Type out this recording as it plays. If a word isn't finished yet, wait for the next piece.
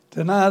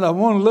Tonight I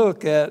want to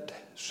look at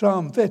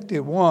Psalm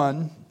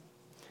 51.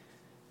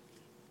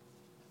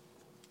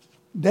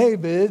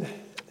 David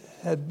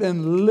had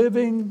been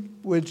living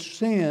with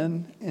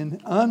sin and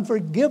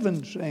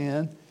unforgiven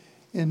sin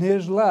in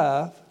his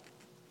life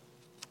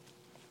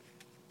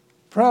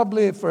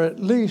probably for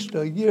at least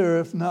a year,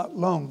 if not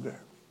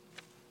longer.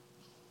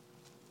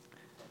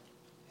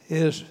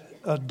 His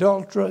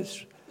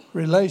adulterous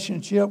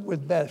relationship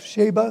with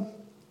Bathsheba,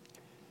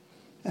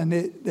 and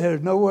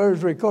there's nowhere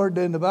recorded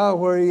in the Bible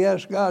where he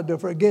asked God to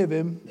forgive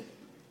him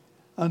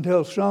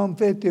until Psalm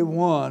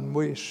 51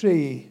 we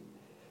see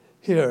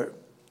here.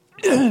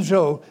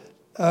 So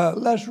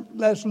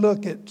let's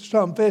look at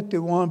Psalm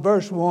 51,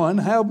 verse 1.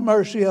 Have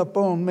mercy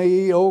upon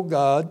me, O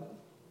God,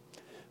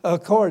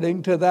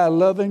 according to thy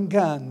loving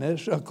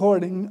kindness,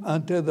 according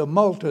unto the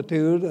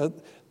multitude of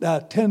thy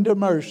tender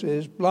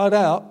mercies, blot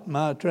out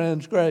my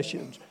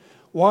transgressions.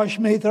 Wash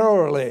me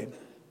thoroughly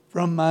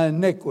from my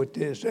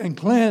iniquities, and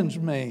cleanse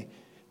me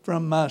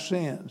from my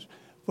sins.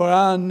 For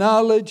I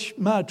acknowledge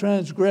my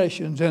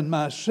transgressions, and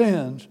my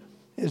sins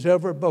is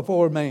ever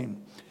before me.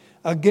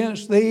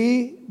 Against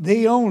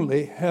thee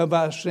only have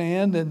I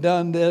sinned, and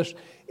done this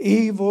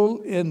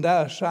evil in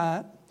thy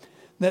sight,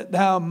 that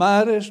thou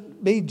mightest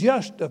be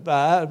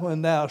justified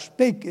when thou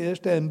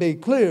speakest, and be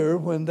clear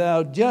when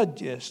thou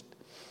judgest.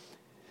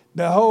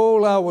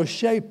 Behold, I was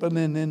shapen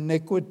in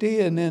iniquity,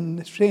 and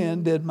in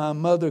sin did my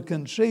mother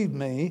conceive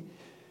me.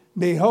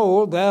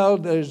 Behold, thou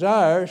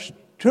desirest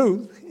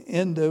truth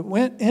in the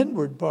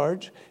inward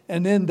parts,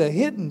 and in the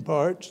hidden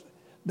parts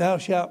thou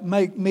shalt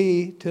make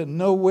me to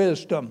know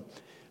wisdom.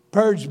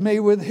 Purge me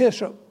with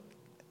hyssop,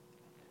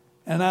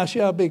 and I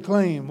shall be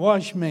clean.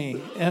 Wash me,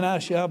 and I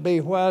shall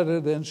be whiter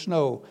than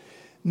snow.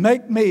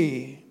 Make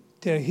me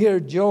to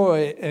hear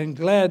joy and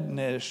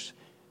gladness,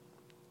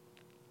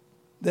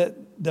 that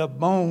the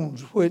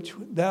bones which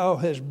thou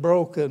hast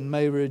broken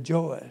may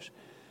rejoice.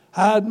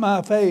 Hide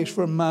my face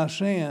from my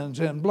sins,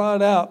 and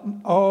blot out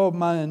all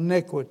my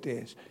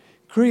iniquities.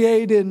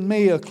 Create in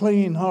me a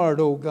clean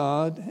heart, O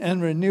God,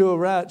 and renew a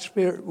right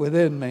spirit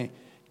within me.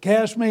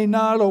 Cast me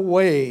not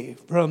away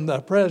from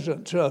thy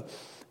presence, and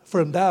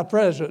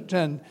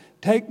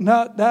take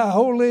not thy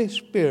Holy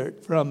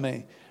Spirit from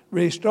me.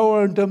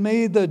 Restore unto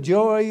me the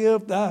joy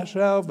of thy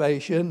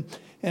salvation,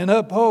 and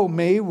uphold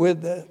me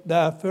with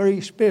thy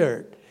free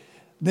spirit.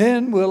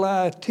 Then will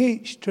I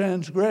teach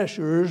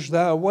transgressors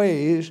thy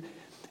ways,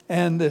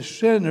 and the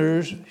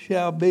sinners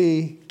shall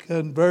be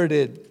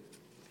converted.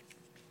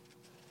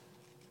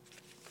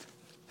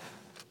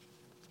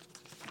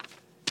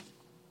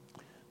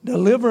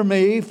 Deliver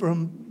me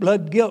from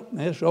blood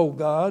guiltness, O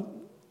God,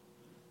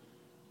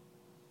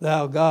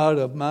 thou God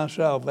of my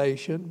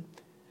salvation,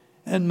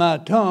 and my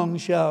tongue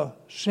shall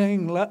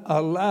sing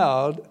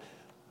aloud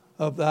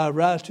of thy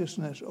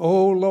righteousness.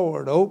 O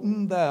Lord,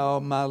 open thou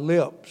my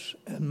lips,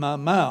 and my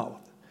mouth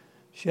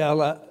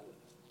shall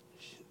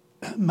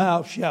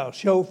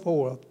show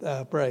forth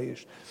thy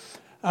praise.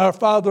 Our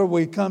Father,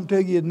 we come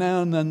to you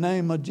now in the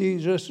name of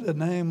Jesus, the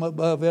name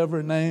above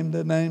every name,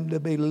 the name to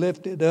be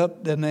lifted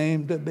up, the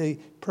name to be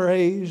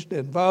praised.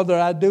 And Father,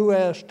 I do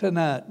ask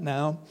tonight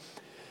now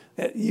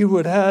that you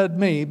would hide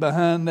me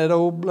behind that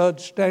old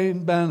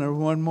blood-stained banner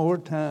one more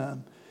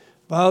time.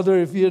 Father,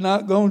 if you're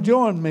not going to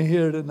join me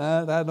here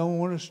tonight, I don't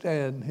want to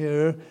stand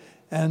here.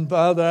 And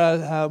Father,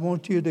 I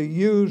want you to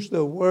use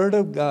the Word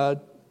of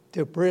God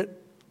to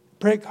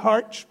prick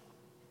hearts,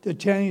 to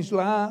change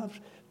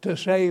lives, to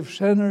save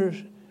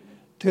sinners,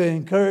 to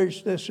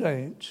encourage the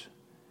saints.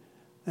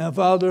 Now,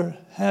 Father,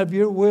 have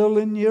your will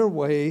and your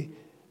way.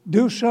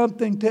 Do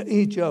something to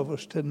each of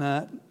us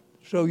tonight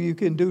so you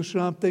can do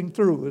something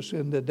through us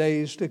in the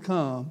days to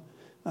come.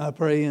 I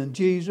pray in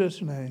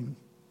Jesus' name,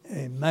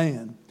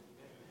 amen.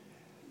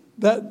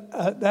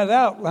 That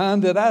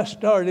outline that I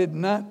started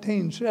in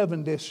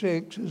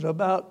 1976 is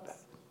about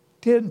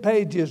 10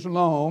 pages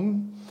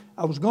long.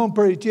 I was going to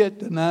preach it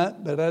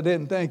tonight, but I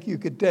didn't think you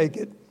could take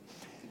it.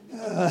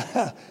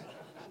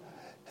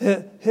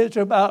 It's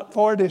about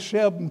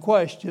 47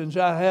 questions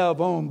I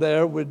have on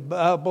there with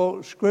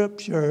Bible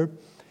scripture.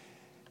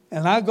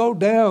 And I go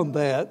down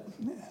that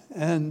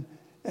and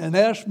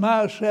ask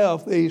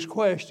myself these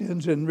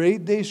questions and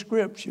read these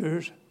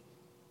scriptures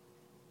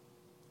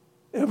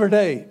every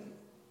day.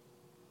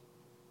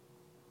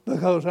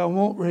 Because I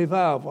want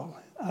revival.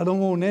 I don't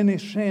want any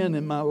sin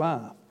in my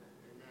life.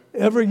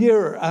 Every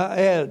year I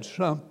add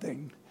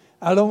something.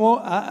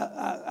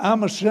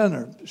 I'm a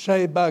sinner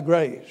saved by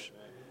grace.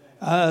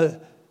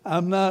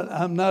 I'm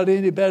not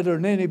any better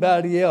than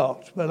anybody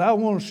else, but I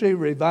want to see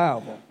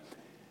revival.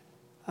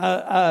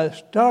 I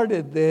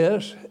started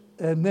this,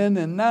 and then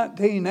in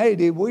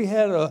 1980 we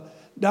had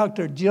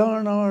Dr.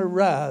 John R.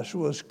 Rice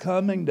was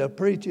coming to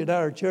preach at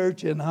our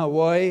church in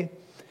Hawaii,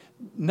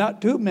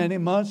 not too many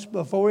months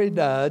before he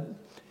died.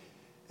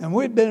 And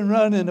we'd been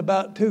running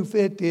about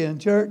 250 in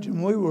church,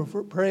 and we were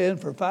praying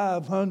for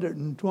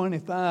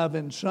 525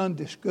 in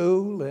Sunday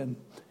school. And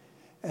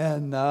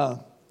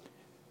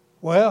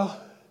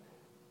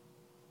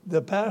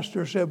the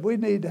pastor said, we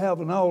need to have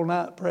an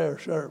all-night prayer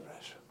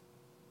service.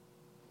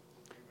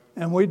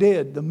 And we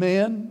did. The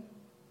men,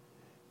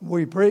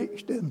 we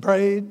preached and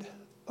prayed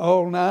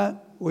all night.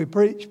 We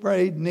preached,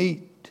 prayed, and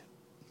eat.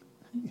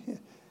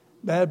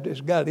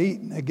 Baptists got to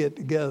eat and they get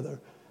together.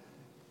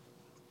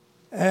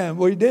 And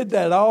we did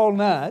that all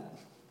night.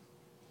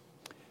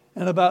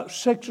 And about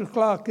 6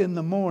 o'clock in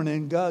the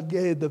morning, God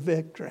gave the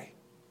victory.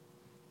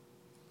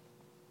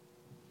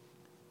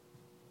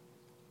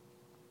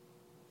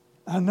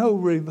 I know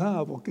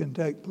revival can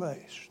take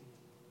place.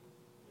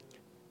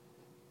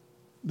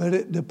 But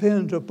it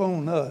depends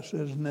upon us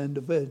as an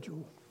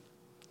individual.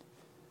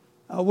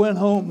 I went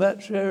home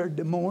that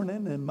Saturday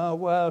morning and my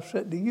wife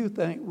said, "Do you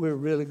think we're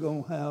really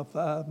going to have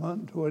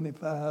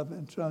 525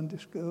 in Sunday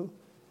school?"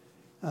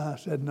 I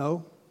said,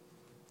 "No,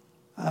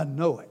 I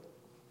know it."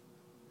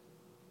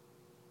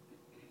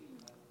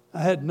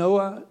 I had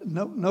no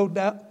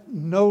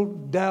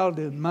doubt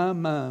in my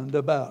mind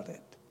about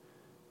it.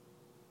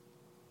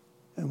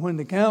 And when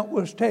the count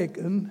was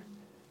taken,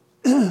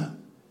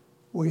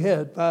 we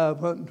had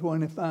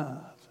 525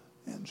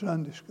 in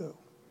Sunday school.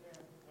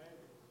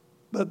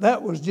 But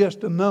that was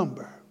just a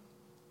number.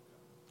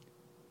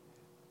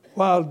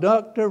 While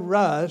Dr.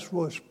 Rice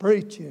was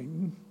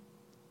preaching,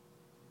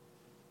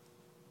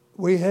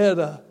 we had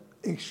an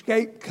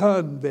escaped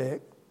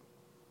convict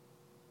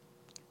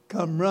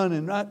come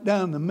running right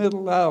down the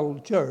middle aisle of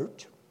the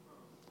church,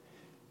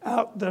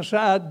 out the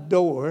side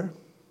door,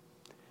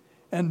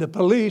 and the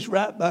police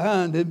right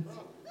behind him,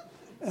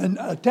 and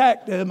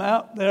attacked him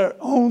out there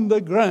on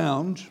the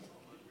grounds.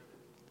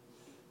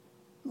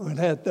 We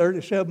had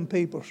 37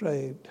 people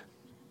saved.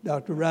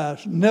 Dr.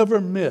 Rice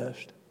never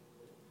missed.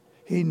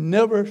 He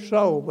never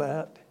saw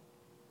that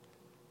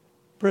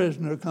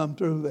prisoner come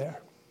through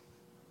there.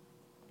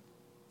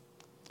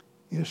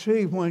 You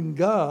see, when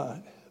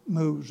God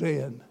moves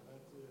in,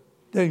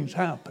 things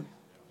happen.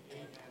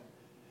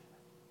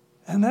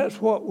 And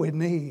that's what we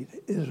need,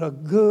 is a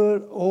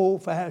good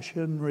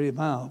old-fashioned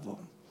revival.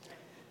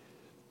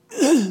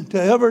 To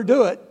ever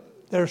do it,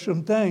 there's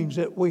some things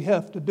that we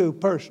have to do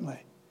personally.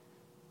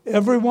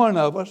 Every one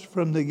of us,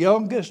 from the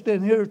youngest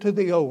in here to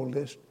the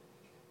oldest,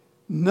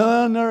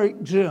 none are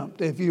exempt.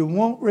 If you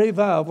want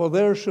revival,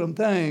 there's some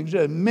things,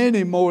 and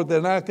many more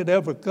than I could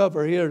ever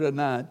cover here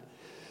tonight,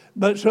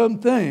 but some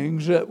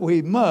things that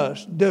we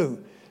must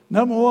do.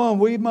 Number one,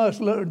 we must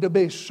learn to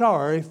be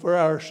sorry for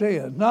our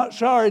sins. Not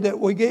sorry that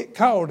we get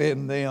caught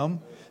in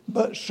them,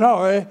 but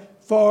sorry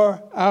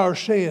for our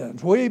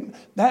sins.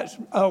 That's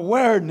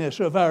awareness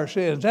of our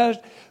sins.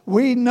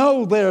 We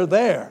know they're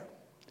there.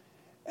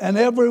 And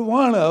every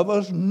one of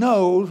us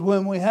knows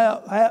when we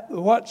have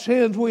what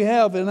sins we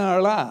have in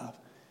our life.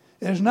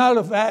 It's not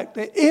a fact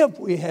that if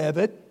we have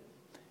it,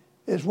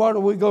 it's what are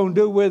we going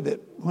to do with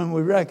it when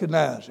we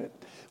recognize it.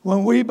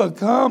 When we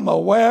become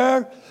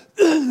aware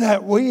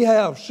that we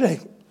have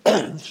sin,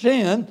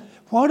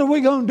 what are we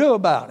going to do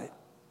about it?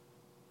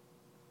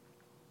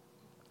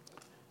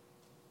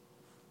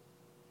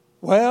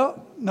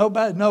 Well,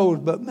 nobody knows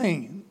but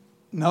me.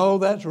 No,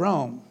 that's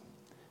wrong.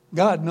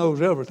 God knows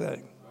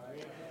everything.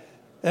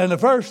 And the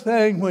first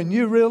thing, when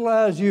you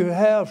realize you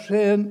have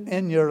sin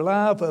in your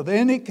life of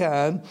any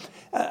kind,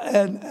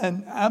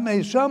 and I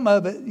mean, some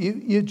of it,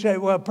 you'd say,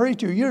 "Well,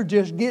 preacher, you're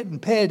just getting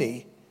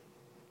petty."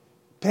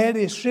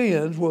 Petty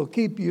sins will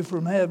keep you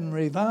from having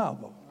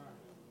revival.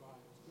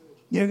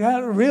 You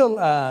got to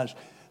realize,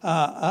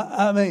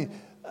 the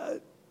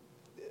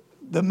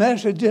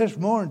message this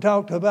morning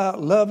talked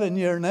about loving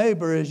your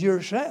neighbor as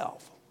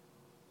yourself.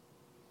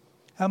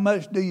 How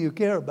much do you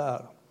care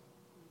about them?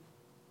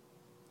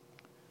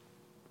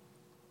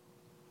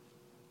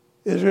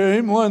 Is there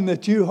anyone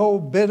that you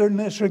hold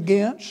bitterness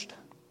against?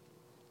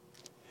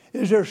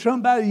 Is there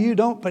somebody you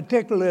don't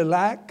particularly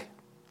like?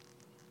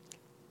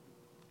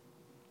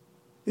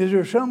 Is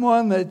there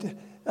someone that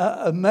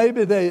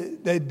maybe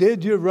they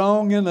did you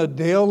wrong in a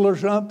deal or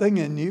something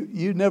and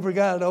you never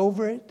got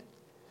over it?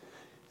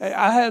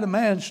 I had a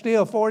man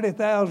steal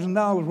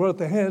 $40,000 worth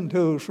of hand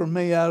tools from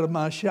me out of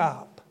my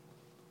shop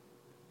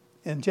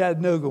in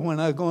Chattanooga when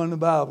I was going to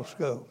Bible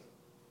school.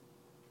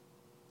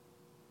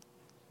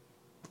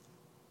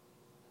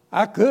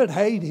 I could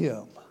hate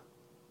him,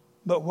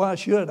 but why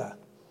should I?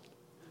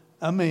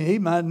 I mean, he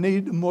might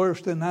need them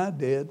worse than I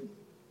did.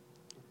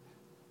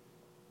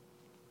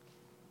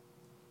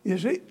 You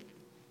see,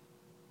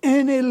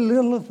 any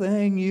little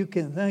thing you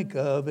can think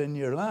of in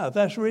your life,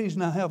 that's the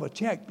reason I have a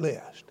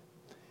checklist.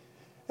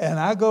 And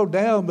I go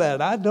down that.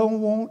 I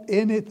don't want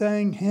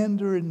anything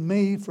hindering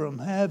me from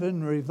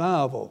having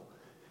revival.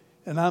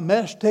 And I'm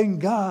asking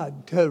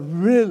God to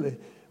really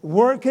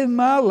work in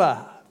my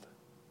life.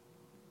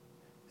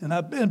 And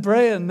I've been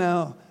praying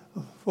now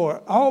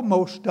for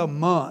almost a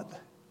month.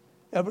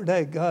 Every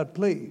day, "God,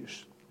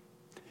 please."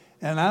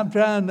 And I'm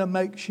trying to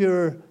make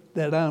sure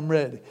that I'm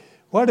ready.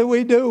 What do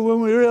we do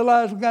when we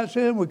realize we got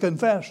sin? We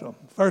confess them.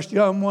 1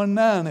 John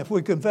 1:9, if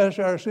we confess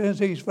our sins,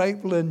 He's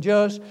faithful and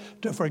just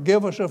to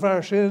forgive us of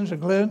our sins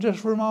and cleanse us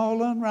from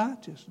all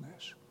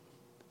unrighteousness.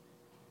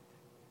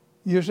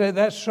 You say,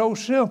 that's so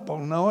simple.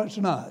 No, it's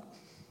not.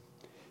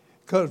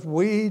 Because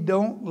we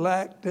don't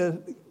like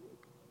to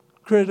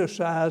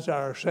criticize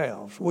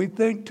ourselves. We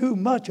think too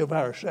much of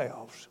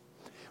ourselves.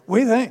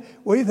 We think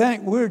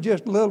we're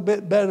just a little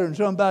bit better than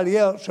somebody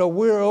else, so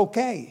we're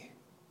okay.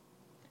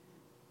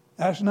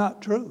 That's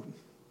not true.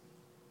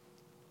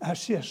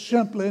 That's just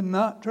simply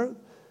not true.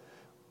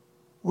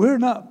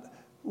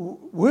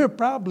 We're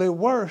probably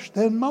worse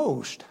than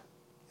most.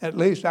 At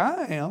least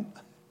I am.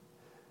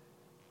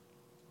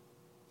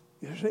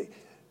 You see,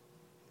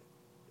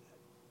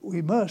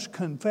 we must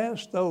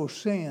confess those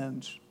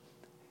sins.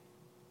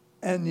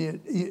 And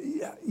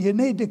you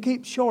need to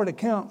keep short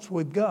accounts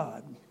with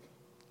God,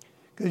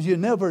 because you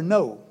never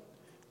know.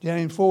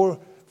 James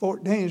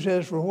 4:14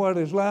 says, "For what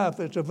is life?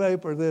 It's a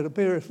vapor that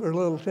appeareth for a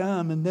little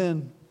time and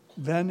then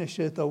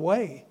vanisheth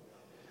away."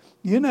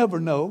 You never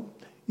know.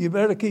 You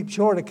better keep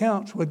short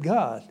accounts with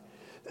God.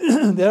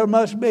 There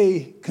must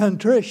be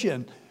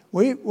contrition.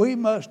 We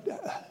must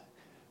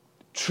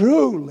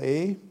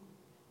truly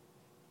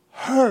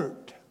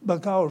hurt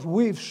because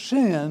we've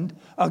sinned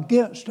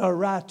against a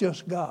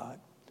righteous God.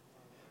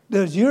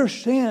 Does your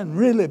sin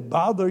really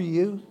bother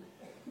you?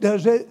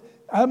 Does it?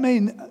 I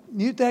mean,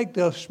 you take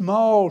the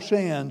small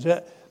sins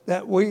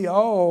that we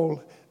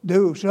all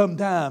do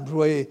sometimes.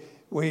 We're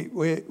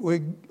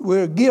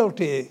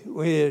guilty.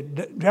 We're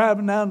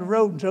driving down the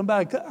road and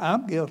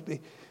I'm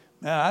guilty.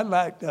 Now, I'd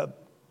like to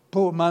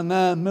pull my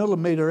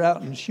 9mm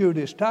out and shoot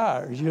his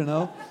tires, you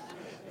know.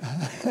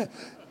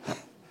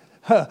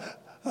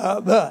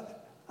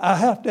 But I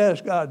have to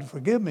ask God to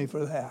forgive me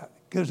for that,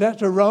 because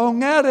that's a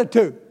wrong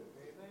attitude.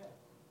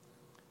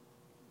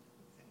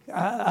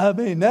 I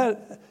mean,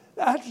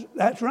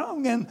 that's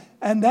wrong,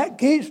 and that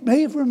keeps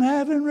me from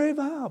having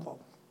revival.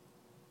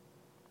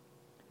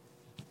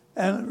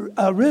 And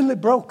a really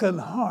broken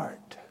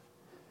heart.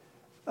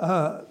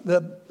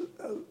 The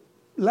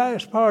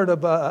last part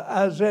of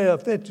Isaiah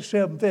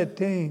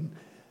 57:15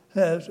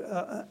 says,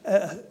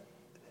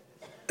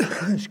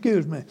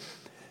 excuse me,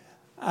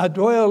 "I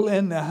dwell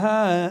in the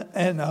high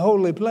and the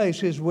holy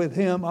places with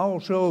him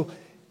also,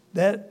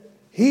 that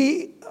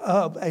he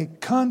of a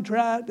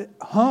contrite,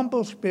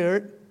 humble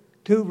spirit,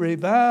 to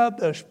revive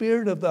the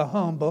spirit of the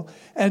humble,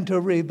 and to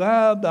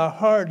revive the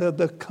heart of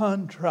the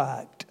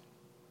contrite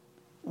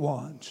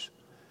ones."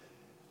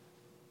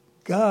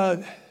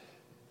 God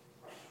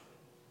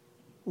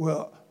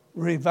will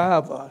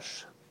revive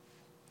us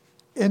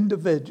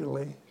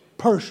individually,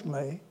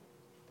 personally,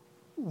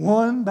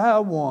 one by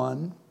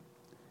one.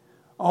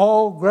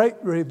 All great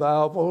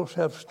revivals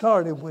have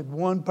started with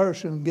one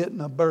person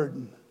getting a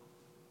burden.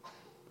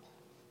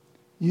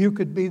 You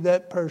could be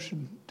that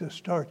person to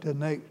start the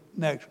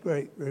next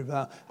great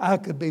revival. I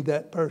could be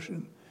that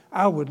person.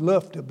 I would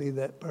love to be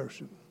that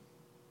person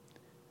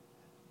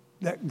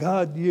that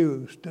God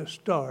used to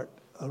start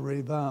a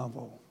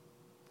revival.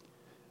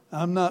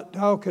 I'm not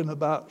talking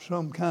about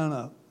some kind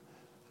of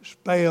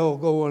spell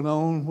going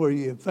on where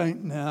you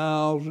faint in the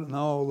aisles and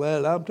all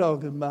that. I'm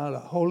talking about a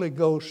Holy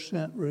Ghost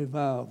sent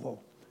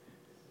revival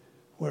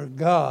where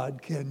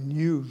God can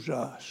use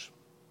us.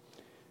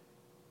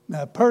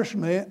 Now,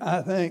 personally,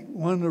 I think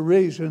one of the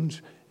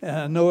reasons, and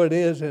I know it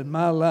is in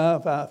my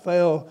life, I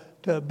fail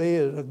to be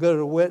as good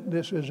a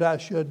witness as I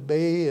should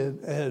be,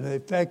 and an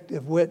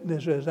effective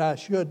witness as I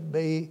should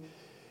be,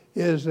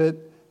 is that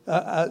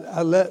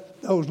I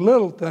let those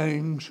little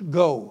things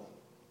go.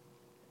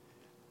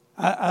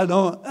 I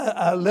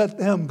let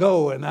them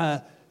go, and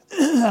I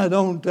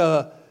don't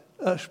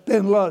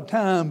spend a lot of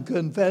time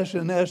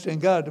confessing, asking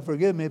God to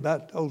forgive me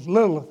about those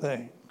little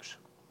things.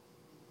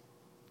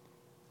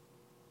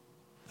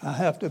 I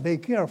have to be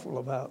careful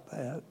about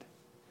that,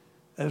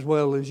 as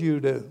well as you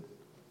do.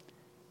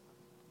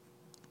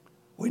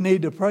 We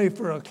need to pray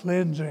for a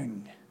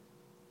cleansing.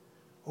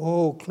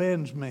 Oh,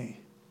 cleanse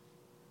me.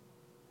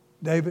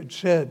 David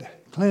said,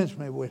 "Cleanse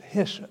me with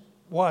hyssop,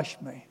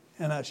 wash me,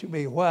 and I shall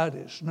be white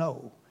as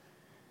snow."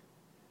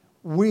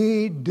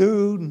 We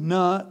do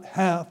not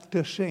have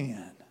to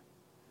sin.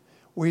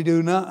 We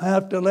do not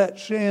have to let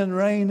sin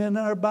reign in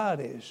our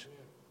bodies.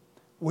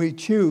 We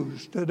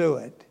choose to do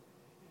it.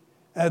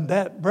 And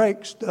that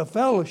breaks the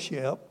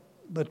fellowship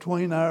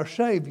between our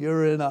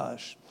Savior and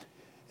us.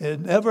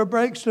 It never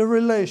breaks the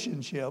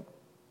relationship,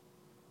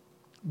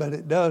 but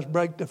it does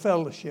break the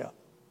fellowship.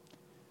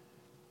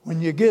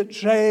 When you get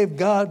saved,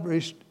 God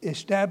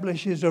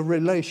establishes a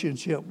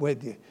relationship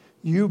with you.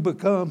 You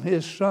become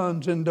His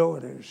sons and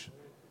daughters.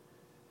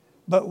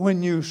 But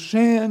when you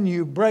sin,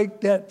 you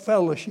break that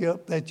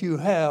fellowship that you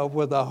have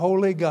with a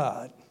holy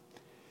God.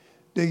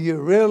 Do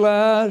you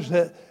realize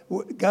that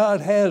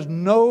God has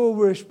no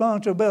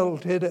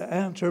responsibility to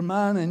answer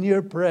mine and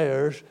your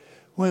prayers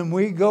when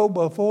we go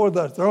before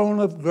the throne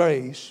of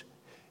grace,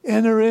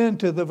 enter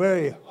into the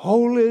very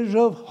holies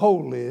of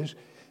holies,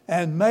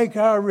 and make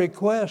our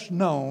requests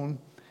known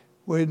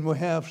when we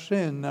have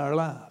sin in our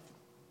life?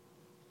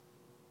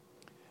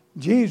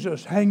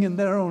 Jesus hanging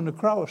there on the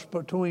cross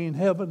between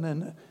heaven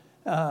and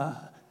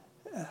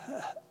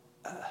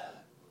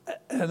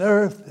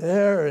earth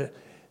there.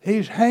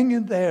 He's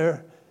hanging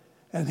there,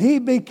 and He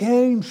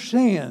became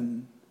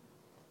sin.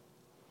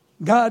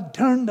 God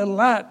turned the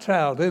lights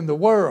out in the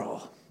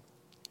world.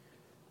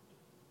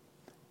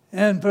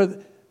 And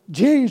for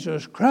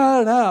Jesus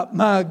cried out,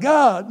 my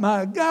God,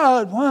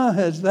 why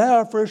hast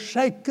thou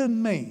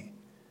forsaken me?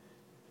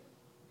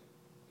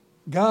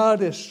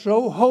 God is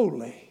so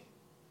holy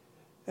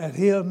that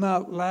he'll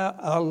not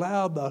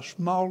allow the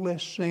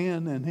smallest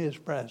sin in his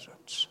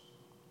presence.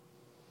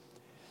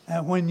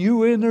 And when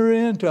you enter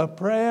into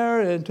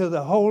prayer, into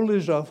the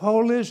holies of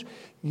holies,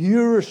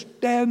 you're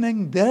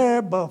standing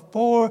there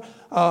before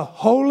a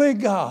holy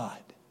God,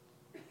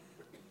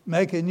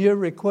 making your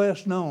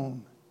request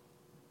known.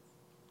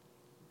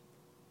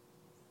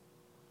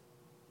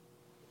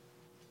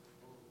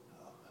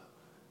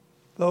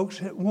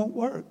 Folks, it won't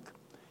work.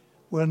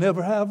 We'll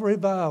never have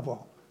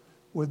revival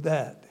with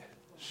that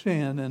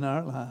sin in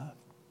our life.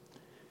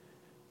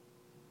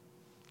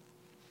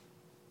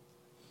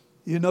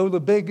 You know the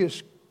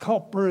biggest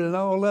culprit in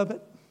all of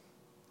it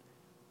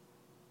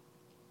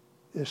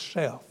is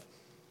self.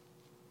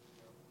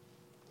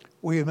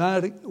 We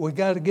got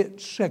to get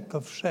sick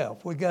of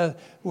self. We got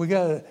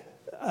to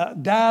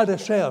die to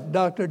self.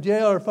 Dr.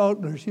 J.R.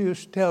 Faulkner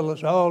used to tell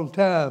us all the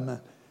time.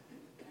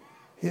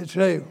 He'd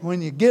say,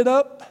 when you get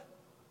up,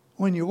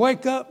 when you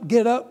wake up,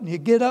 get up, and you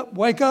get up,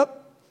 wake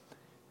up,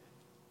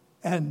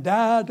 and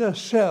die to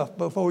self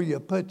before you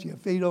put your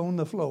feet on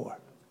the floor.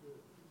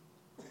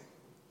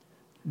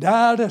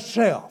 Die to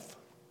self.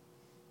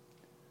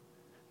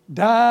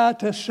 Die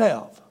to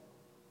self.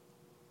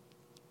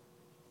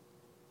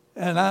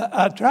 And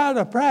I try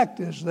to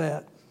practice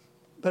that,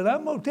 but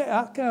I'm going to tell you,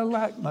 I kind of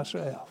like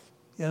myself,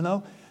 you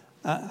know.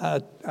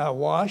 I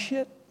wash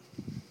it.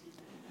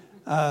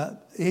 I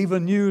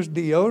even use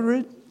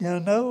deodorant, you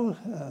know.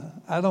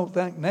 I don't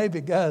think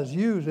Navy guys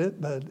use it,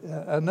 but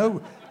I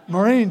know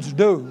Marines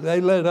do.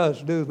 They let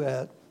us do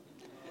that.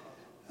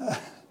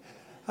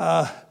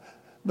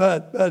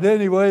 But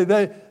anyway,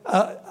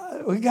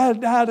 we got to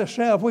die to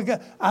self.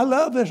 I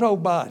love this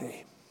old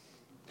body.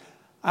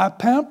 I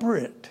pamper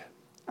it.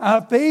 I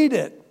feed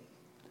it.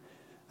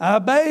 I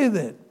bathe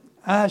it.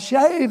 I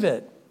shave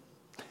it.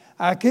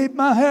 I keep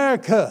my hair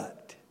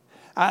cut.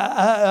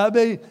 I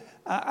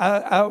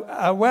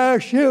wear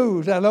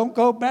shoes. I don't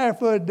go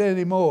barefooted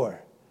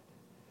anymore.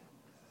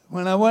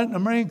 When I went in the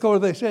Marine Corps,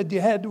 they said you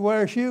had to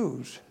wear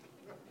shoes.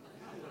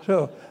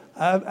 So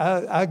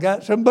I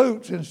got some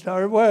boots and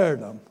started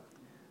wearing them.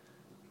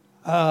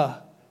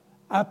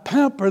 I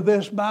pamper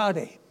this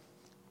body.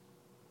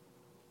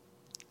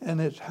 And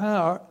it's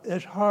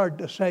hard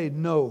to say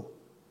no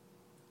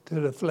to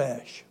the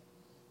flesh.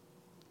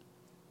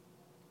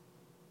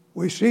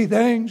 We see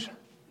things,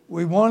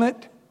 we want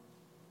it.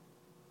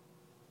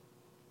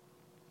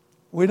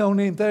 We don't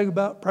even think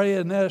about praying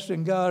and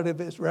asking God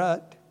if it's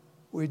right.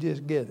 We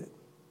just get it.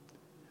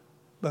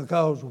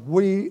 Because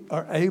we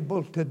are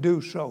able to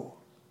do so.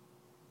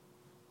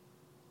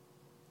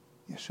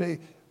 You see,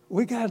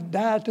 we got to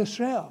die to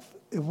self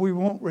if we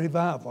want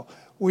revival.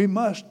 We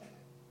must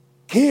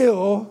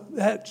kill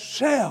that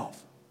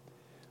self.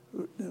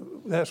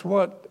 That's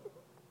what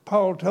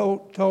Paul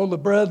told the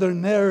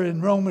brethren there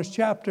in Romans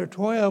chapter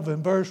 12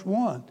 and verse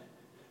 1.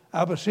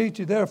 I beseech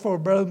you therefore,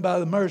 brethren, by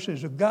the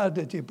mercies of God,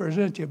 that you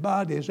present your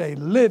body as a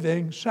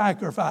living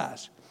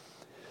sacrifice.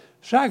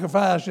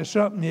 Sacrifice is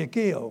something you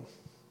kill.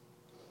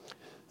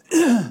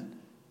 You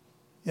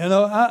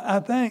know,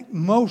 I think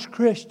most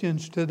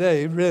Christians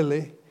today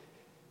really,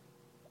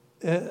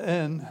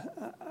 and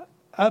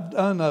I've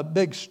done a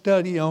big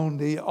study on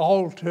the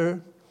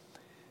altar.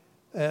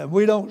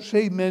 We don't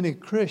see many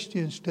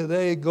Christians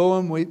today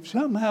going.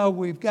 Somehow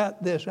we've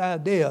got this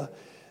idea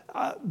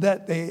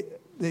that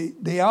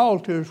the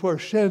altar is where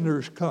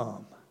sinners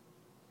come.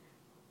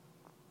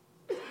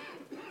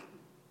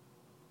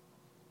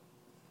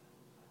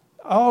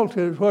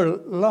 Altar is where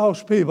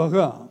lost people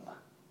come.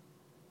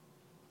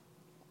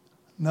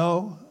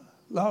 No,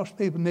 lost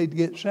people need to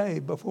get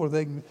saved before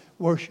they can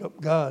worship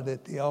God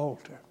at the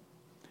altar.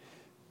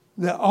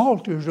 The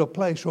altar is a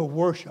place of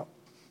worship.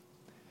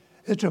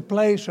 It's a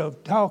place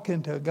of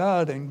talking to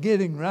God and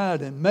getting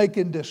right and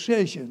making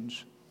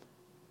decisions.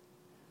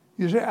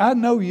 You see, I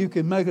know you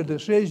can make a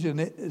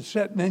decision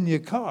sitting in your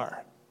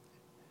car,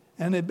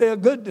 and it'd be a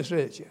good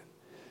decision.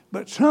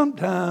 But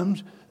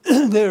sometimes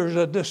there's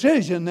a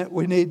decision that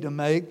we need to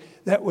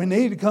make, that we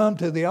need to come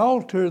to the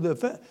altar,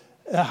 the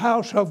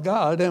house of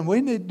God, and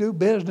we need to do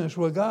business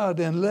with God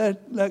and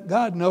let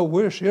God know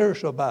we're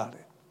serious about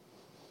it.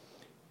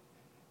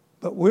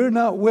 But we're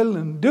not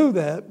willing to do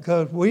that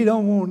because we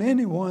don't want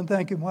anyone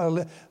thinking,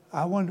 well,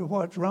 I wonder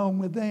what's wrong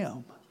with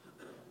them.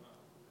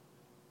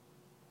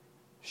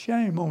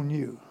 Shame on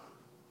you.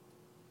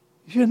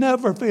 You should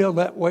never feel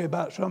that way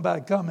about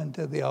somebody coming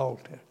to the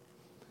altar.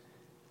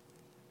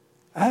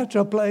 That's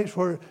a place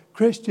where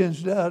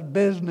Christians do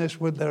business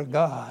with their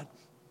God.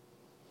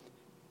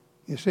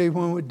 You see,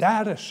 when we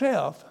die to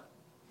self,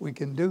 we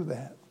can do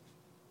that.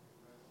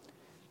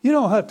 You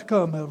don't have to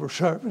come every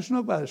service.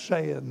 Nobody's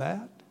saying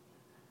that.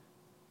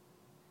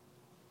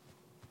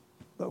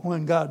 But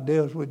when God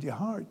deals with your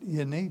heart,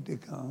 you need to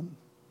come.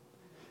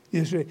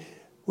 You see,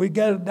 we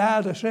got to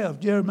die to self.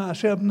 Jeremiah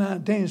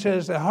 7:19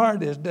 says the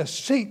heart is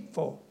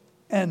deceitful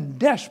and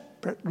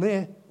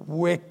desperately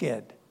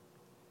wicked.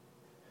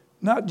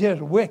 not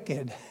just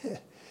wicked,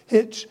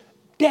 it's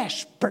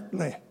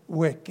desperately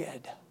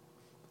wicked.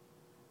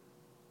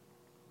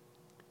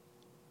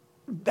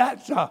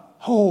 That's a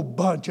whole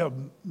bunch of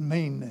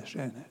meanness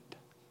in it.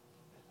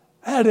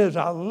 That is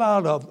a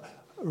lot of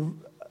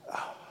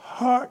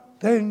hard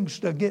things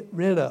to get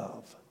rid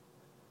of.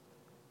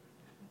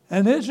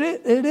 And it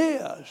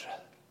is.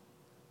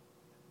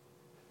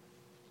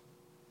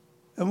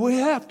 And we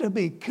have to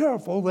be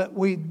careful that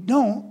we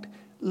don't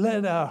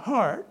let our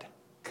heart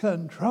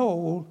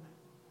control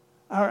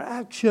our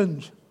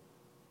actions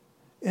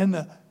in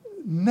a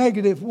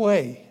negative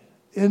way,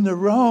 in the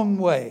wrong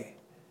way.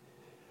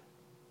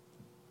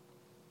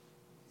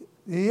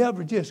 Do you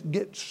ever just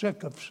get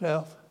sick of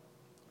self?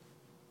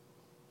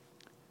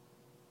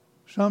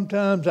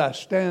 Sometimes I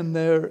stand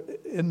there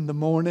in the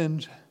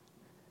mornings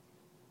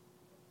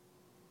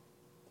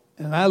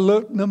and I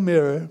look in the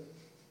mirror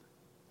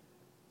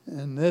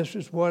and this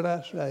is what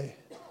I say.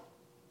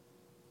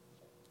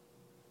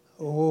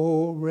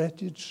 Oh,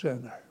 wretched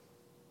sinner.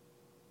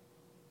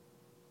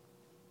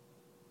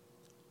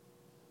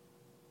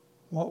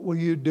 What will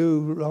you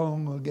do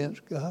wrong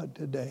against God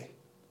today?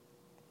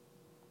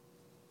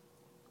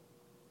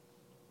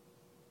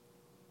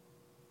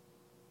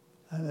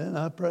 And then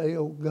I pray,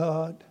 oh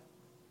God,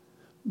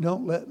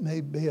 don't let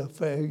me be a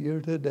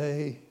failure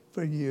today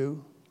for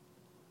you.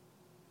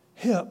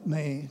 Help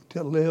me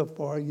to live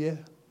for you.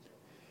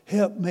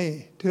 Help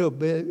me to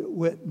be a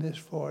witness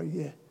for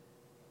you.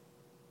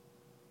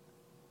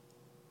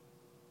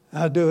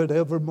 I do it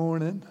every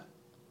morning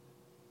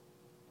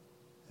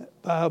at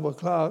 5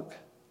 o'clock,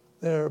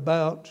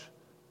 thereabouts,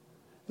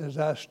 as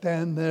I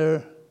stand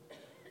there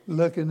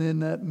looking in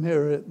that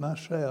mirror at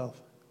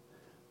myself,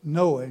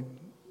 knowing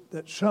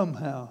that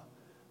somehow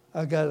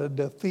I got to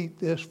defeat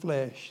this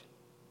flesh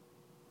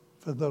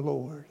for the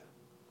Lord.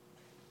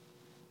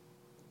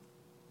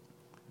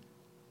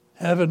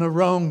 Having a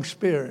wrong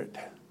spirit.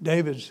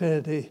 David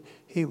said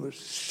he was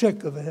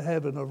sick of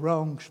having a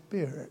wrong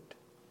spirit.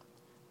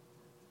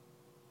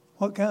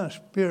 What kind of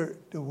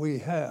spirit do we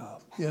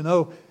have? You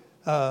know,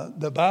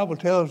 the Bible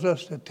tells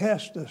us to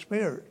test the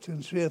spirits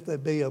and see if they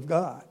be of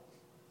God.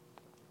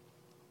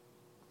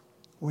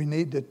 We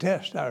need to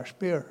test our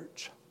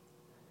spirits.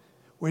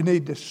 We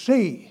need to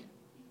see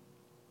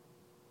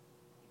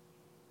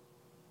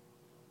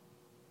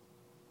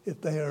if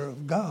they are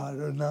of God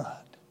or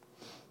not.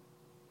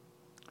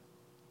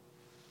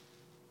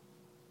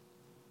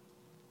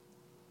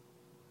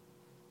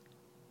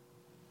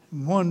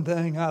 One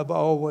thing I've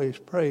always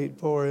prayed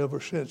for ever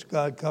since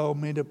God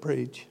called me to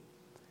preach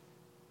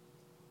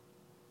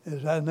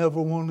is I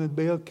never wanted to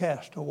be a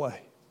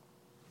castaway.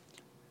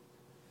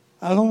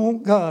 I don't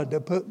want God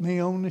to put me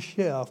on the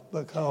shelf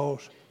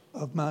because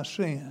of my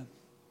sin.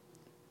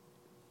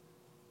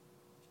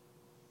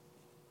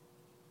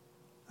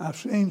 I've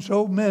seen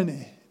so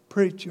many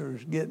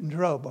preachers get in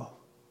trouble.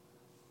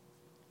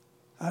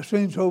 I've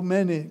seen so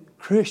many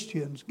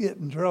Christians get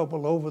in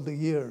trouble over the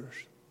years.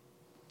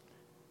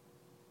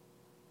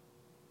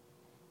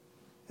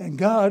 And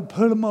God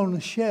put them on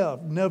the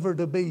shelf, never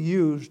to be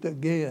used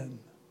again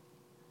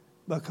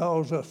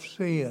because of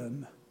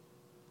sin.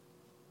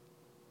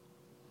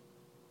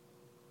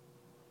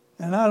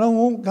 And I don't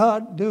want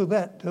God to do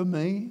that to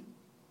me.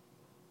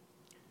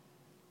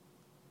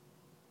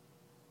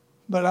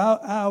 But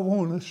I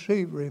want to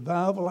see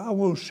revival. I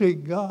want to see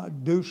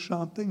God do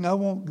something. I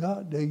want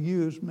God to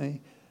use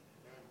me.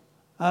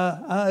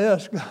 I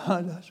asked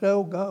God, I said,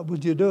 oh God,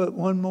 would you do it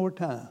one more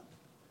time?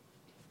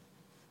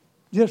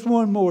 Just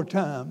one more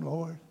time,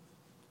 Lord.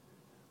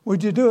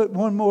 Would you do it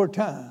one more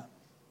time?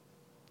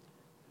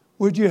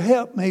 Would you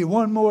help me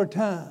one more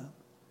time?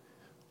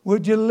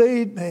 Would you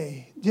lead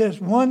me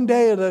just one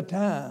day at a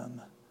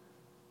time?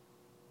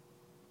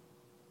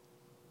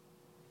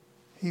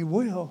 He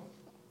will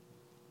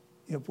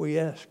if we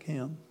ask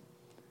Him.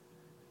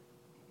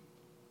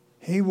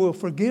 He will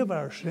forgive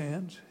our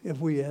sins if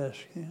we ask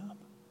Him.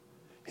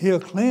 He'll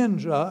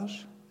cleanse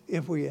us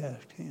if we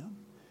ask Him.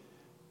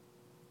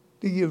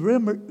 Do you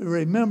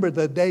remember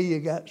the day you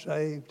got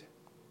saved?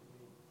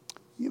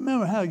 You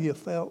remember how you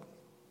felt?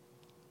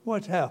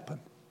 What's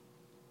happened?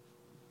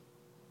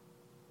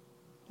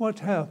 What's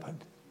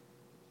happened?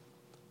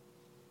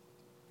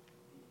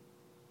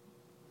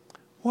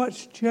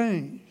 What's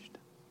changed?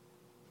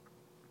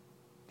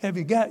 Have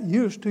you got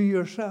used to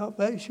your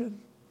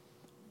salvation?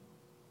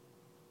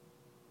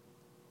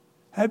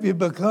 Have you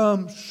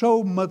become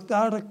so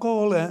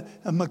methodical and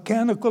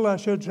mechanical, I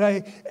should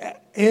say,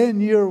 in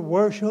your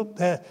worship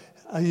that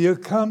you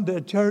come to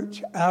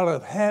church out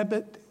of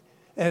habit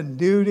and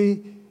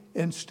duty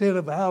instead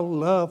of out of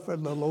love for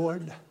the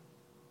Lord?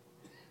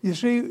 You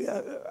see,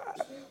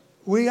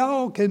 we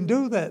all can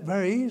do that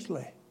very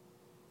easily.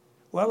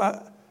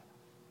 Well,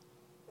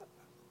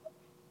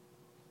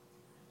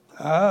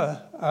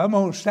 I'm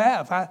on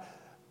staff.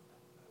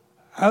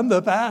 I'm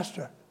the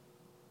pastor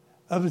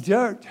of the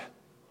church.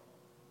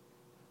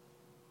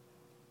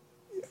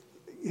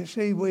 You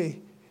see,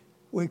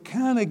 we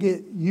kind of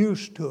get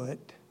used to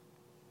it.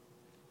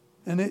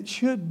 And it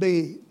should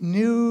be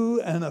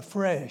new and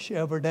afresh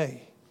every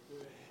day.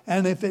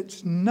 And if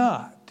it's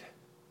not,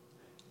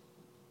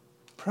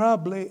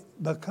 probably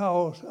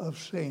because of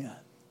sin.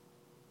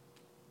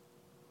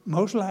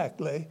 Most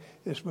likely,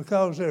 it's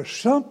because there's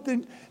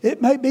something,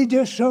 it may be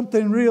just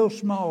something real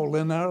small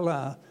in our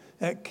life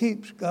that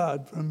keeps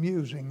God from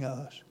using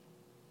us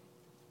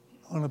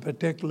on a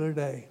particular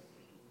day.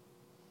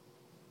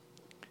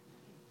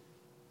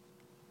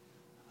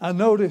 I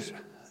notice,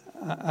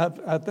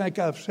 I think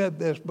I've said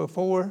this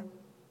before,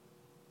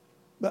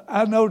 but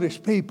I notice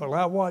people,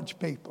 I watch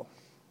people.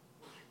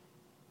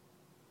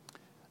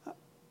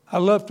 I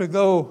love to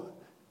go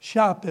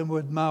shopping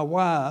with my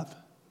wife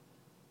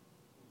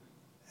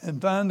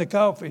and find a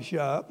coffee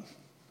shop.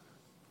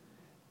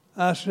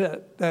 I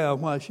sit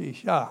down while she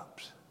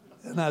shops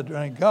and I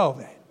drink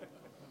coffee.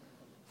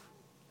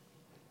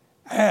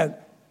 And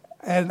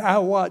I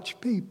watch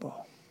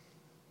people.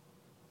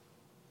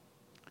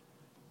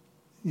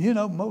 You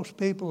know, most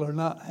people are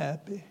not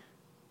happy.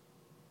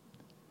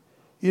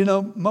 You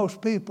know,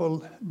 most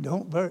people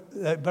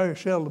they very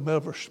seldom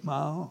ever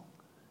smile.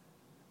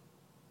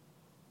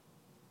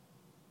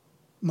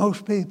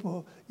 Most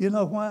people, you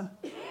know why?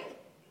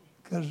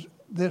 Because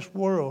this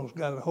world's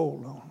got a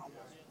hold on them.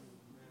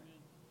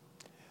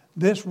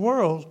 This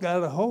world's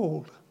got a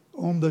hold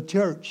on the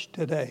church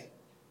today.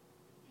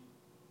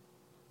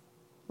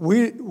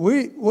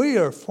 We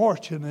are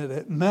fortunate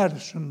at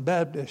Madison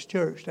Baptist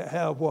Church to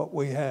have what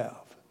we have.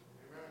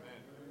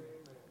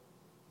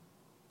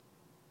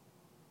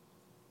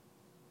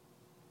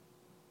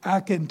 I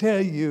can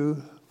tell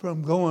you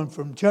from going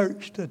from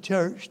church to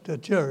church to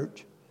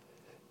church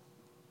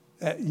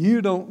that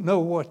you don't know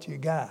what you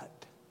got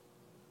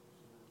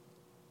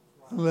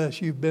unless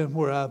you've been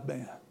where I've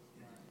been.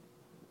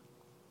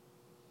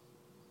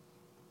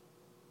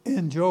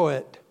 Enjoy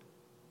it.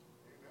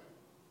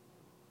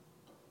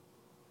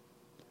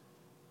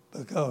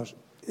 Because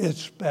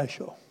it's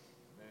special.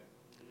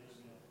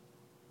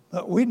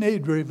 But we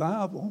need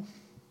revival.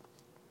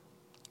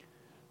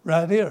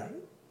 Right here.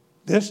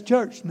 This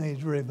church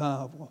needs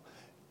revival.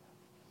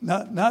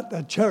 Not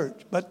the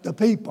church, but the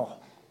people.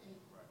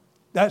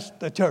 That's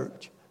the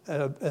church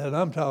that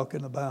I'm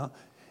talking about.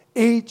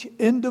 Each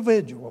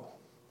individual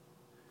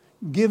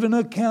give an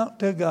account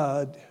to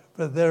God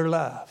for their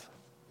life.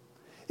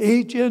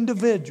 Each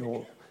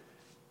individual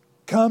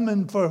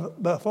coming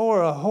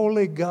before a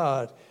holy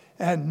God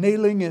and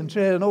kneeling and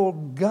saying, "Oh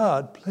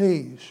God,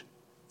 please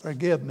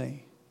forgive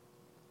me.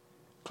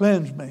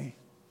 Cleanse me.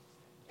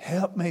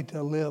 Help me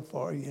to live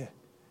for you.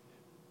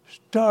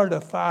 Start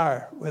a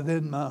fire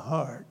within my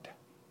heart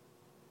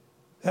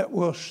that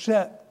will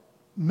set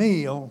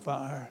me on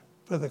fire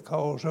for the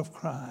cause of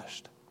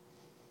Christ."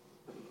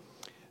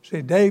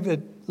 See,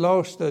 David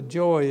lost the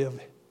joy of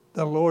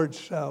the Lord's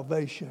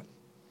salvation.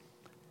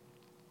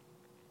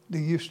 Do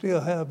you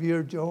still have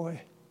your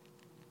joy?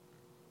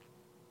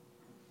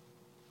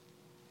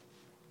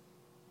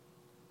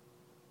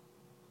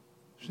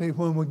 See,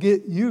 when we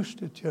get used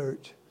to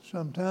church,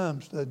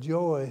 sometimes the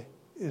joy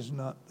is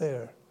not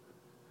there.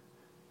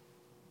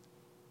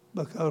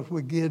 Because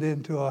we get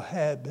into a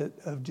habit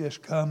of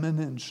just coming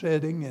and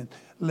sitting and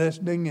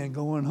listening and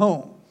going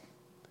home.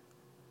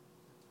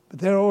 But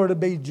there ought to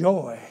be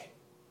joy.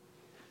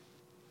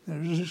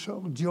 There's this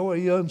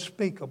joy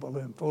unspeakable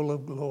and full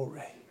of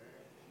glory.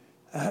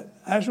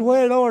 That's the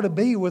way it ought to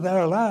be with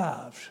our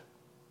lives.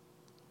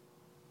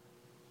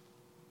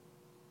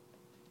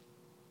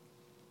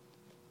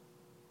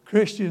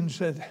 Christians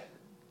that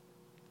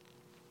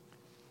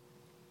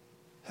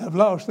have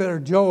lost their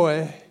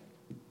joy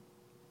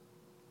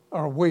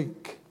are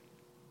weak.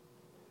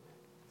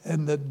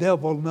 And the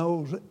devil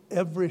knows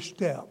every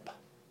step.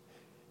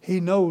 He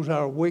knows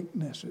our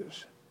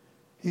weaknesses.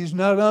 He's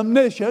not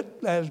omniscient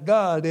as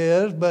God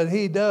is, but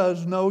he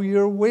does know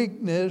your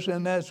weakness,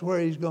 and that's where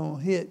he's going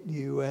to hit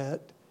you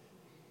at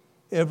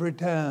every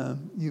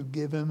time you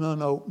give him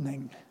an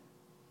opening.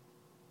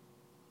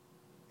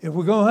 If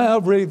we're going to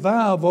have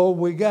revival,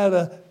 we got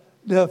to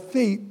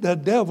defeat the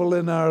devil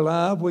in our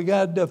life. We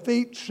got to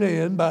defeat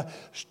sin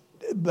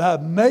by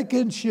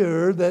making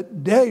sure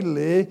that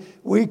daily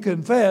we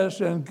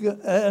confess and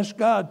ask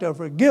God to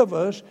forgive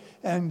us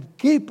and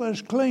keep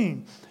us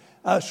clean.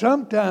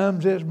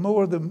 Sometimes it's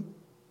more than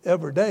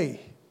every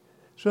day.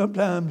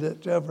 Sometimes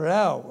it's every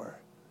hour.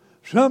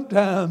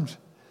 Sometimes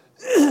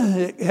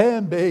it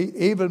can be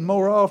even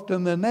more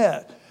often than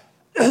that.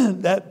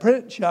 That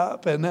print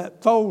shop and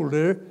that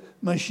folder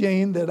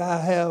machine that I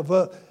have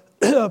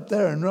up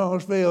there in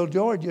Rossville,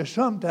 Georgia,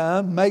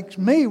 sometimes makes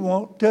me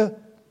want to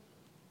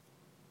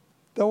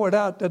throw it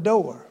out the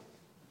door.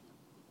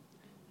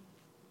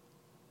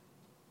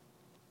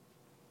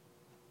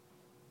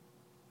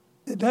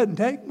 It doesn't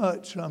take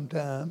much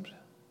sometimes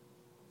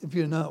if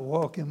you're not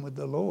walking with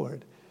the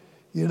Lord.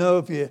 You know,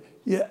 if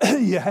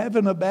you're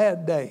having a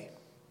bad day.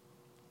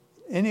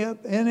 Any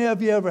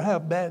of you ever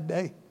have a bad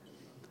day?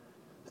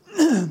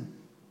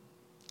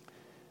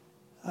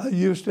 I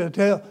used to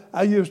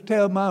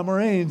tell my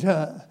Marines,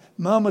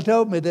 Mama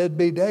told me there'd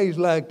be days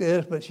like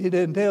this, but she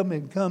didn't tell me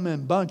it'd come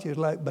in bunches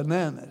like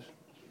bananas.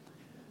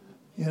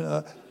 You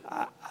know,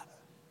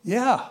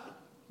 yeah,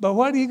 but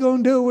what are you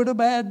going to do with a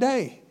bad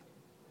day?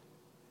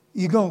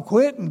 You going to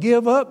quit and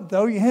give up and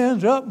throw your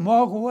hands up and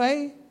walk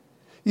away?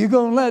 You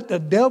going to let the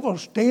devil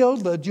steal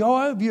the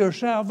joy of your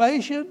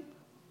salvation?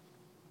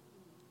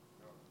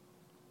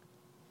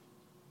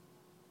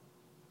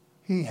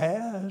 He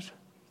has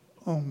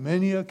on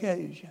many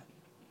occasions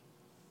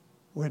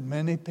with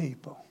many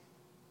people.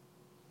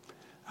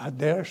 I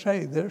dare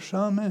say there's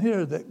some in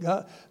here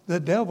that the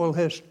devil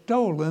has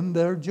stolen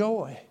their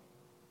joy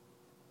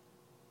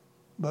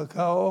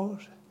because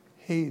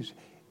he's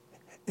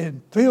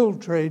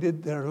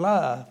infiltrated their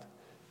life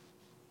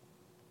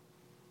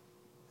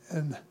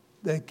and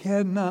they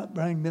cannot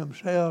bring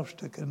themselves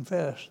to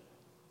confess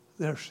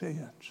their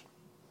sins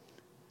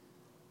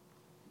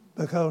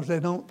because they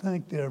don't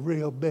think they're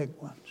real big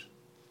ones.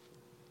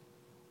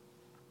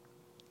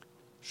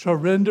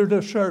 Surrender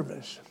to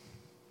service.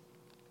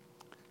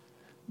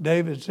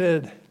 David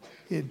said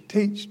he'd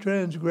teach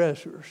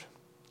transgressors.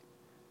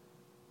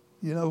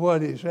 You know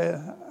what he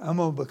said? I'm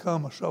going to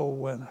become a soul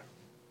winner.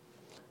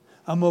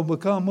 I'm going to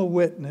become a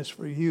witness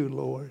for you,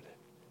 Lord.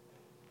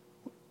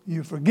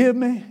 You forgive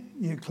me.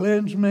 You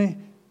cleanse me.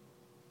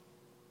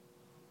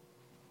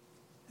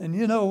 And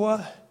you know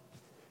what?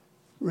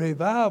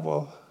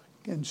 Revival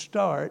can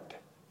start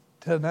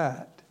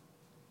tonight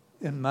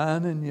in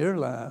mine and your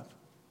life.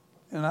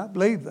 And I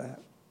believe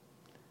that.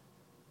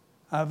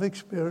 I've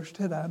experienced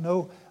it. I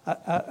know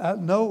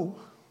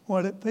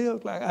what it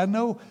feels like. I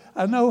know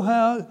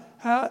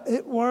how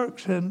it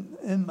works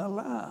in my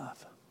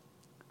life.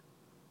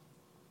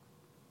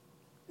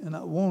 And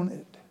I want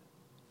it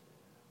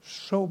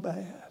so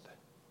bad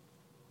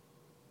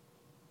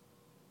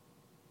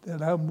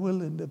that I'm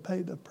willing to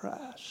pay the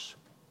price.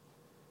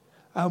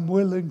 I'm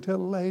willing to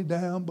lay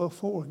down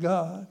before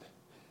God.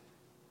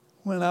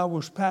 When I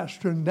was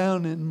pastoring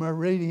down in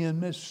Meridian,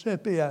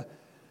 Mississippi,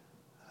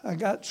 I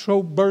got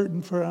so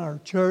burdened for our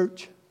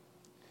church.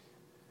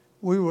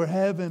 We were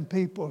having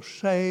people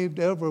saved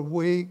every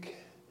week.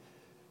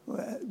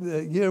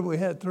 The year we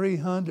had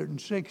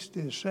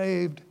 360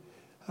 saved,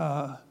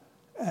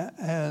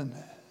 and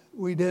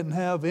we didn't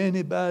have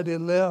anybody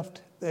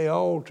left. They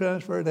all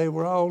transferred. They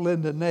were all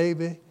in the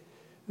Navy,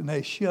 and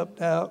they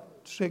shipped out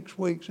 6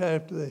 weeks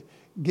after they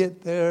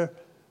get there.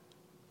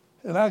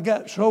 And I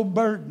got so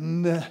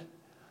burdened,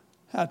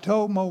 I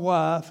told my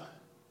wife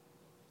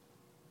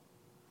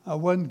I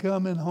wasn't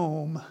coming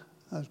home.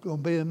 I was going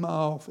to be in my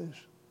office,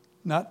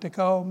 not to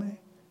call me,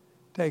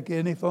 take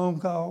any phone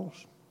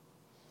calls.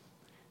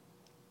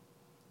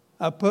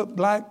 I put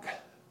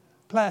black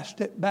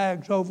plastic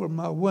bags over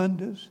my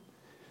windows.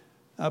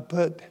 I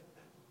put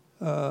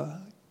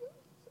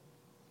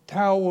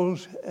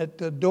towels at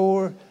the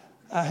door.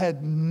 I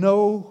had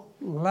no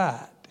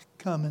light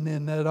coming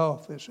in that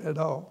office at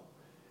all.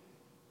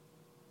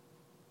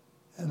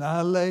 And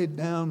I laid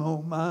down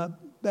on my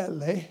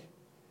belly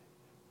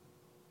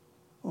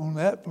on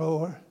that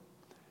floor,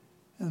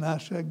 and I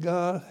said,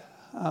 God,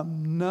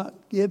 I'm not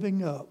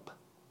giving up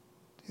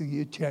till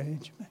you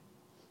change me.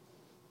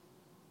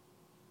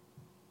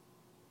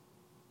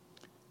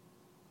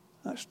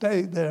 I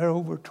stayed there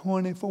over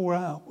 24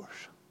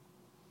 hours.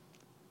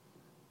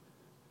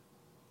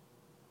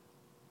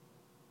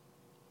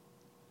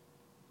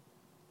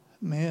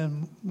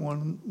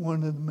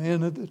 One of the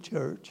men of the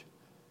church,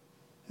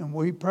 and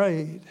we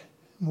prayed,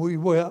 and we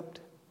wept,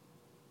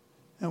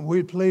 and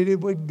we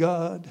pleaded with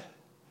God.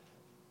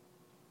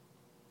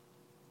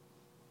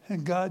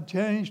 And God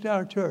changed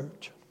our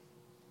church.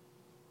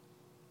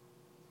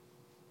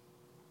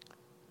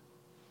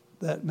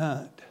 That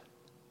night,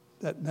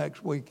 that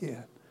next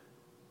weekend,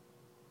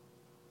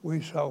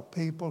 we saw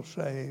people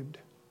saved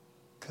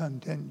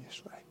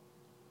continuously.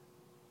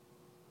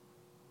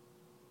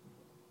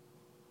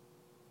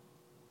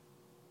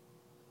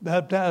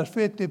 Baptized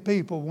 50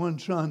 people one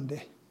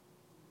Sunday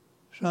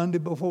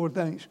before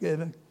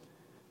Thanksgiving.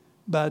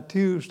 By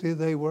Tuesday,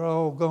 they were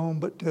all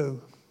gone but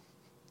 2.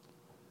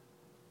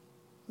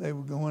 They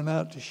were going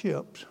out to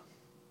ships.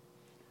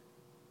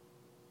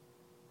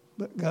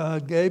 But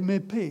God gave me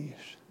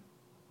peace.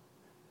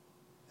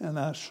 And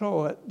I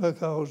saw it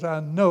because I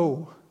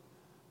know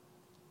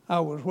I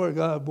was where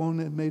God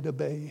wanted me to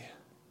be.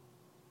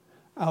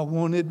 I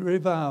wanted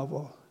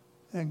revival,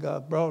 and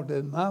God brought it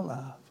in my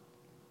life.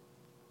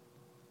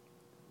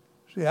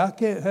 See, I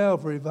can't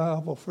have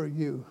revival for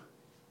you.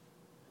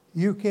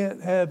 You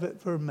can't have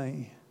it for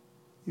me.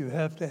 You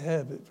have to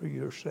have it for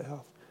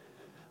yourself.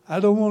 I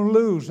don't want to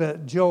lose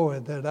that joy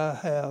that I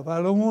have.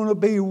 I don't want to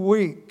be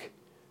weak.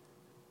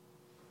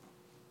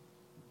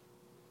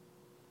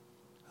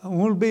 I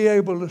want to be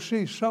able to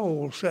see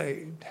souls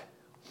saved.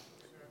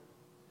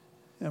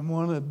 And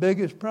one of the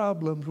biggest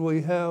problems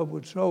we have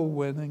with soul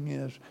winning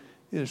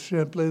is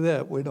simply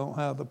that we don't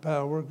have the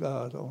power of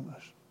God on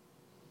us.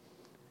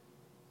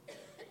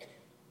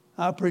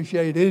 I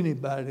appreciate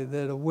anybody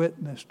that'll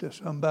witness to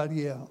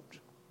somebody else.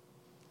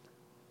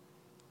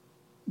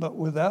 But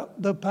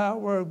without the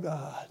power of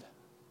God,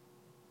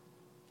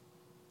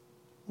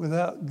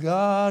 without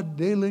God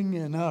dealing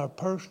in our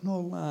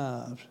personal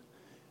lives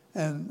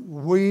and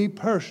we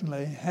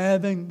personally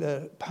having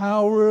the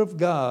power of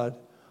God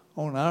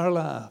on our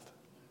life,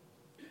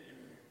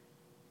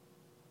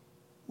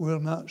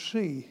 we'll not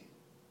see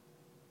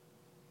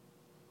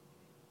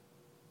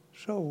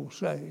souls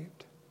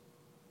saved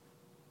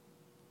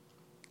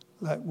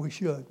like we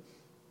should.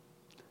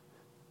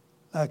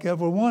 Like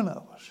every one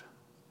of us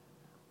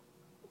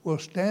will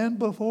stand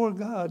before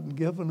God and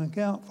give an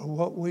account for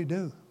what we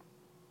do.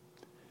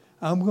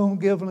 I'm going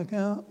to give an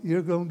account.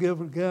 You're going to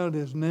give an account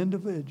as an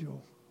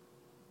individual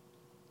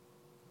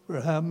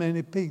for how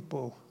many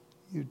people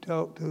you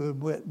talk to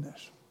and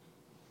witness.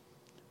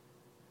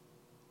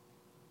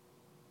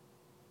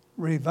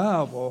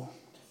 Revival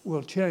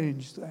will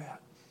change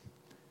that.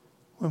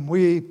 When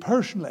we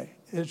personally,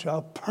 it's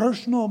a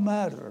personal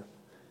matter,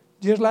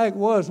 just like it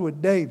was with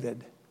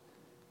David.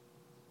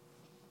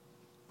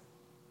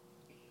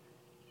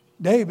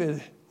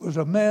 David was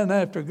a man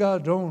after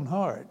God's own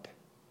heart.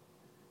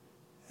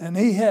 And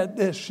he had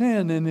this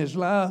sin in his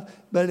life,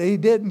 but he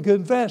didn't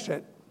confess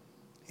it.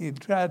 He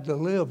tried to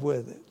live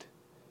with it.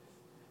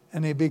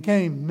 And he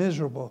became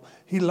miserable.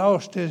 He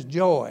lost his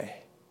joy.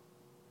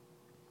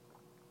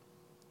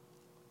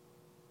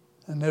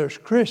 And there's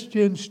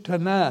Christians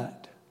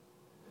tonight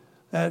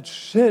that's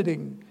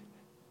sitting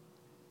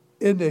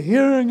in the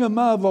hearing of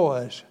my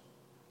voice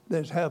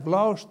that have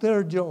lost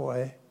their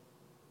joy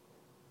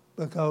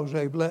because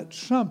they've let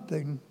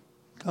something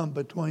come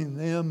between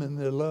them and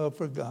their love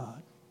for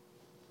God.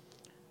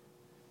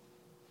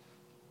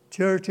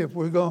 Church, if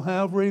we're going to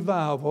have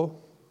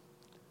revival,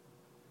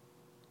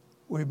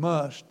 we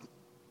must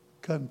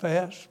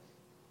confess,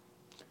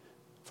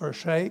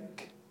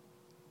 forsake,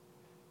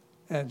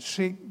 and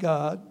seek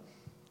God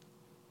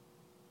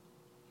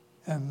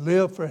and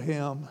live for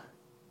Him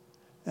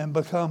and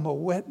become a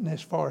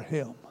witness for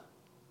Him.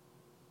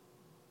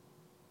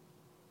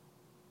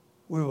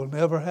 We will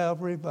never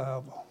have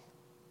revival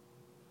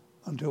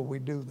until we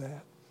do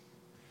that.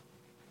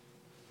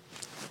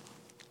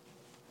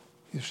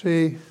 You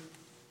see,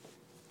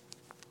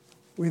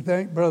 we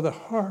think Brother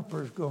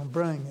Harper's going to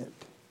bring it.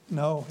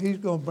 No, he's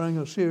going to bring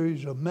a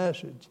series of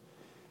messages.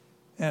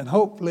 And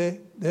hopefully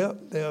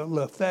they'll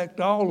affect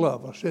all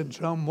of us in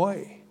some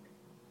way.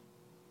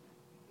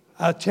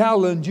 I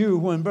challenge you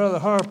when Brother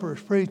Harper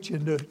is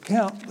preaching to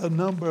count the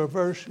number of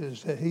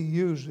verses that he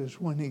uses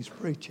when he's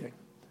preaching.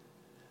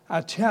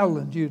 I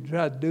challenge you to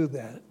try to do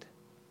that.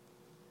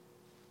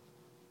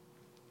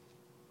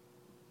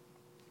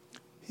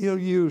 He'll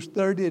use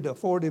 30 to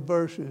 40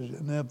 verses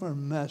in every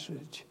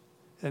message,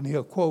 and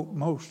he'll quote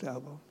most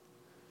of them.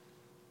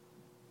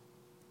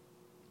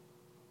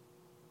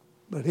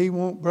 But he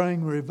won't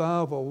bring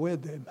revival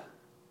with him.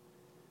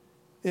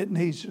 It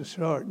needs to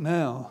start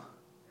now,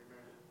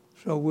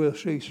 so we'll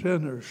see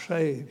sinners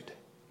saved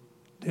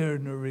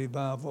during the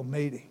revival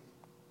meeting.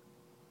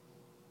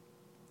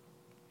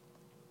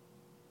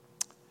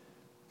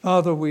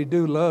 Father, we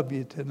do love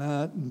you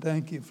tonight and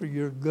thank you for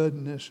your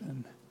goodness.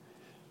 And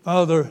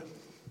Father,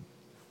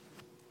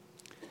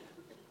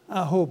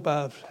 I hope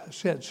I've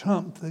said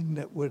something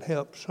that would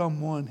help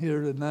someone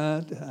here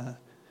tonight.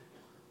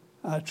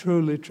 I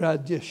truly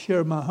tried to just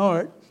share my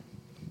heart.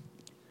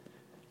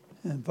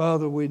 And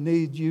Father, we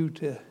need you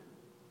to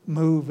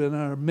move in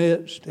our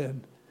midst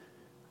and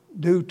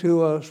do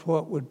to us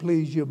what would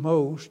please you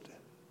most.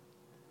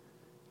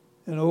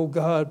 And oh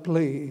God,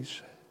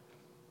 please,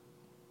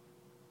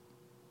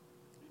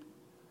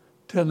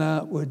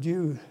 tonight would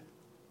you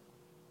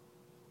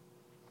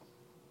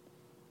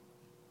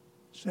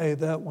say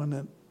that one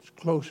that's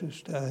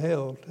closest to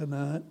hell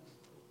tonight?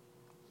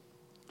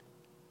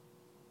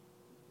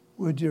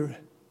 Would you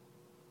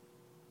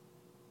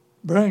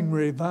bring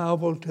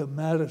revival to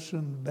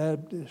Madison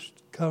Baptist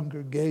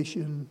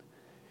congregation?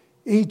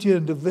 Each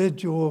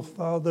individual,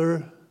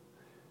 Father,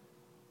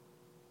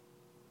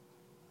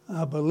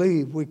 I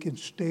believe we can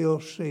still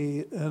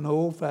see an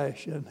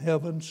old-fashioned,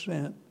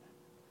 heaven-sent,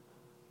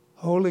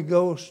 Holy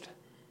Ghost-filled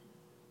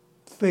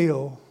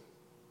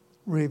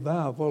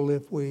revival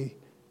if we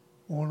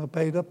want to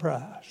pay the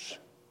price.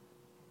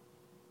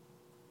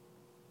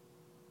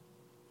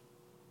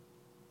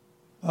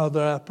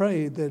 Father, I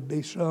pray there'd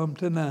be some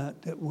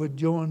tonight that would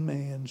join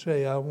me and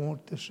say, I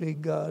want to see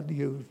God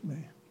use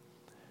me.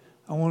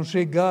 I want to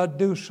see God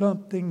do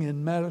something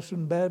in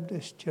Madison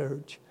Baptist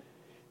Church,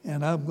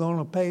 and I'm going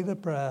to pay the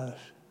price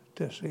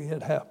to see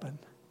it happen.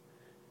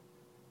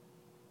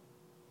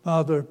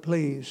 Father,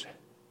 please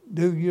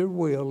do your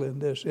will in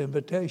this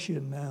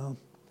invitation now.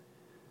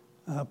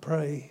 I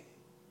pray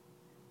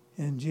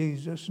in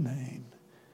Jesus' name.